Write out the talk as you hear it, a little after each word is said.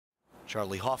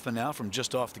Charley Hoffman now from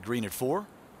just off the green at 4.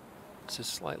 This is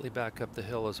slightly back up the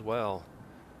hill as well.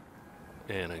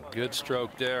 And a good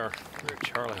stroke there.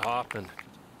 Charley Hoffman.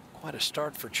 Quite a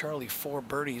start for Charley. 4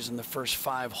 birdies in the first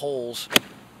 5 holes.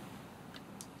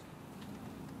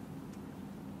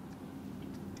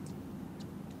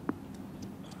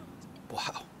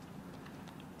 Wow.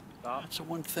 That's the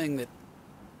one thing that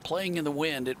playing in the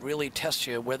wind, it really tests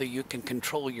you whether you can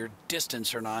control your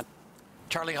distance or not.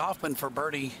 Charley Hoffman for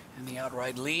birdie in the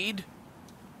outright lead.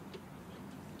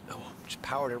 Oh, just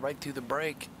powered it right through the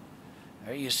break.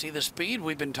 There you see the speed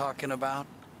we've been talking about.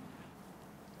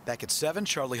 Back at 7,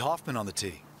 Charley Hoffman on the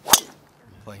tee.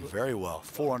 Playing very well.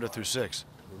 4 under through 6.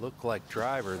 Looked like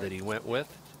driver that he went with.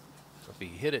 So if he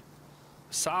hit it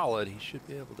solid, he should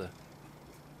be able to.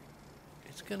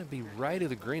 It's going to be right of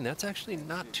the green. That's actually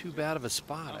not too bad of a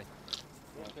spot.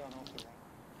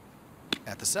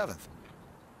 At the 7th.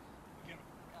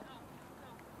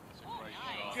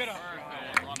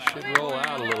 Should roll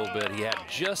out a little bit. He had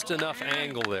just enough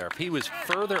angle there. If he was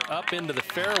further up into the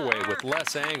fairway with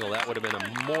less angle, that would have been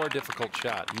a more difficult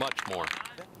shot, much more.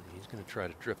 He's going to try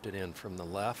to drift it in from the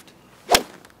left.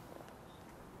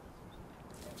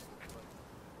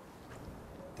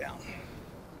 Down.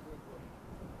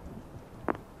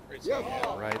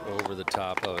 Right over the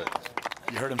top of it.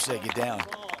 You heard him say get down.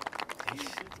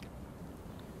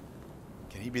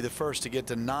 Can he be the first to get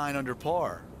to 9 under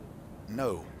par?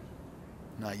 No.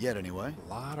 Not yet, anyway. A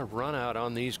lot of run out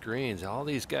on these greens. All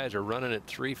these guys are running at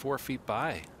 3-4 feet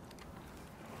by.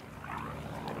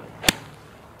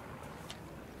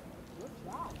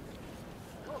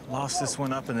 Lost this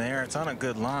one up in the air. It's on a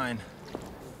good line.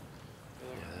 Yeah,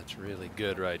 that's really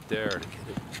good right there to get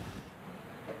it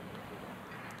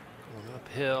going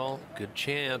uphill. Good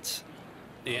chance.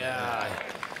 Yeah.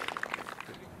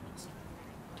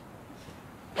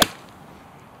 Get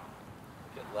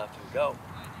left and go.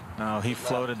 No, he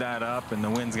floated that up and the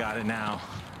wind's got it now.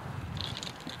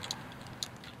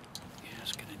 Yeah,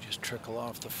 it's going to just trickle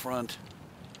off the front.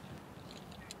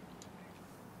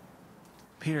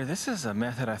 Peter, this is a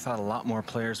method I thought a lot more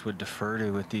players would defer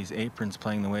to with these aprons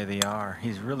playing the way they are.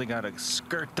 He's really got to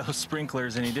skirt those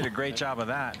sprinklers, and he did a great job of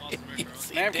that.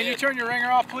 Yes, Ma'am, can you turn your ringer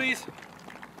off, please?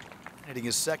 Hitting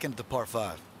his second to par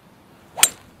 5. Going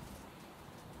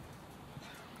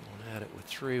at it with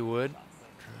 3 wood.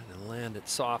 Trying to land it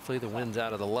softly. The wind's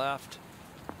out of the left.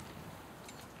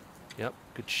 Yep,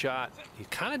 good shot. He's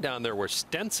kind of down there where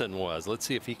Stenson was. Let's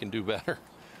see if he can do better.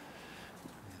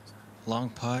 Long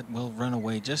putt will run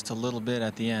away just a little bit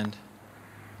at the end.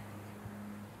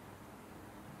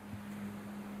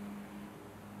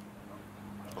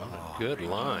 Oh, good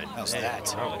line. How's that?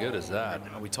 How good is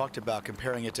that? We talked about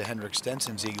comparing it to Henrik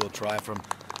Stenson's eagle try from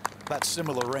about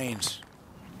similar range.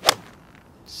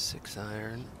 6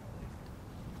 iron.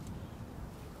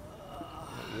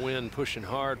 Wind pushing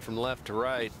hard from left to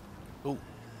right. Oh,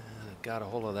 got a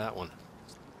hold of that one.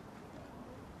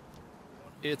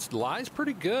 It lies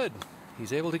pretty good.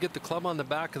 He's able to get the club on the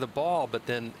back of the ball, but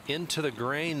then into the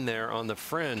grain there on the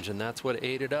fringe, and that's what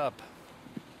ate it up.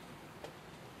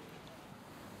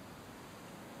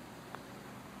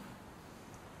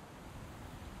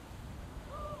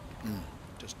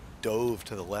 Just dove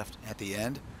to the left at the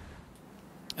end.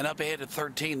 And up ahead at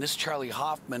 13, this Charley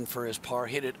Hoffman for his par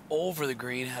hit it over the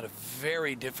green, had a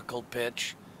very difficult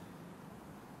pitch.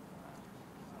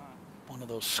 One of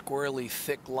those squirrely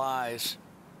thick lies.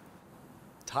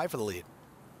 Tie for the lead.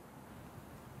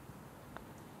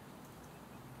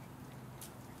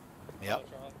 Yep.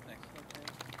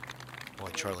 Boy,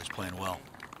 Charley's playing well.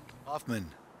 Hoffman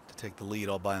to take the lead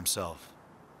all by himself.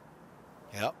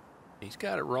 Yep. He's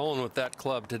got it rolling with that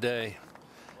club today.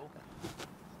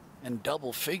 And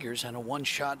double figures and a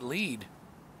 1-shot lead.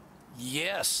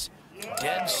 Yes,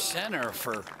 dead center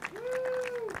for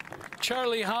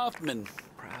Charley Hoffman.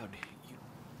 Proud.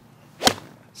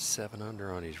 7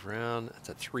 under on his round. That's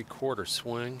a 3/4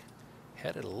 swing.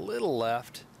 Headed a little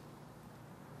left.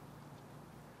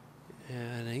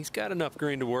 And he's got enough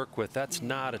green to work with. That's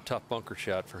not a tough bunker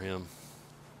shot for him.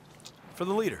 For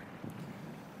the leader.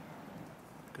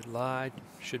 Good lie.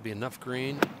 Should be enough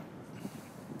green.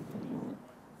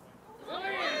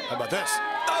 How about this?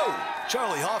 Oh,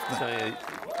 Charley Hoffman.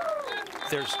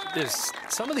 There's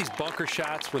some of these bunker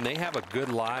shots when they have a good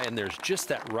lie and there's just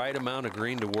that right amount of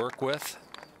green to work with.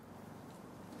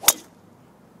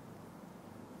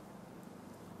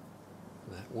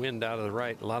 That wind out of the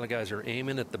right. A lot of guys are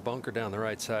aiming at the bunker down the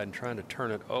right side and trying to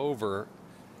turn it over.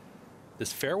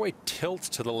 This fairway tilts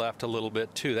to the left a little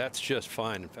bit too. That's just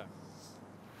fine. In fact,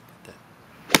 that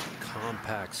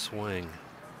compact swing,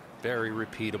 very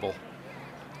repeatable.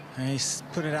 And he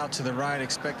put it out to the right,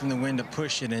 expecting the wind to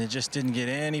push it, and it just didn't get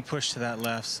any push to that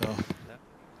left. So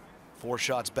 4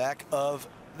 shots back of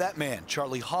that man,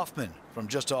 Charley Hoffman, from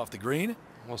just off the green.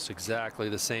 Almost exactly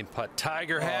the same putt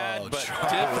Tiger had, but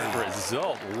Charley. different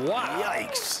result. Wow.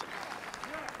 Yikes.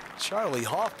 Charley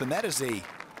Hoffman, that is a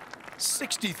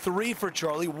 63 for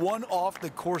Charley, one off the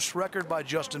course record by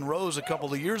Justin Rose a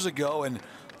couple of years ago. And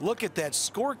look at that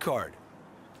scorecard.